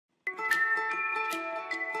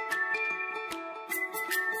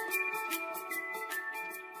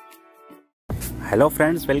Hello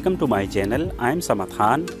friends, welcome to my channel. I am Samad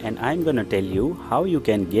Khan and I am gonna tell you how you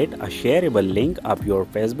can get a shareable link of your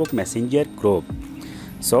Facebook Messenger group.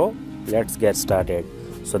 So let's get started.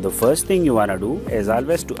 So the first thing you wanna do is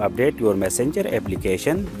always to update your Messenger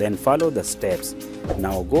application, then follow the steps.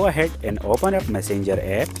 Now go ahead and open up Messenger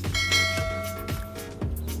app.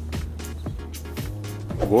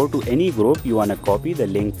 Go to any group you wanna copy the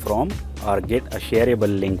link from or get a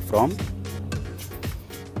shareable link from.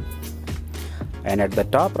 And at the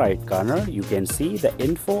top right corner you can see the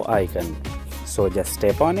info icon, so just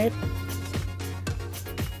tap on it.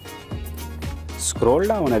 Scroll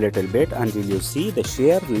down a little bit until you see the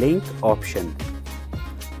share link option,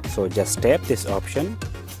 so just tap this option.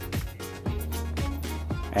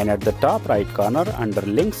 And at the top right corner under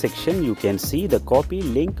link section you can see the copy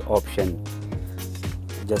link option.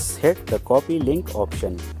 Just hit the copy link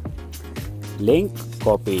option. Link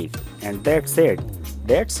copied, and that's it.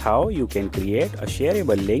 That's how you can create a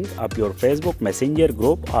shareable link of your Facebook Messenger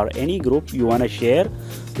group or any group you wanna share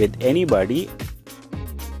with anybody.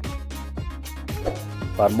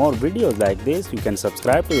 For more videos like this, you can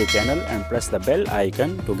subscribe to the channel and press the bell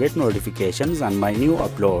icon to get notifications on my new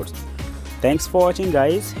uploads. Thanks for watching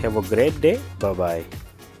guys. Have a great day. Bye bye.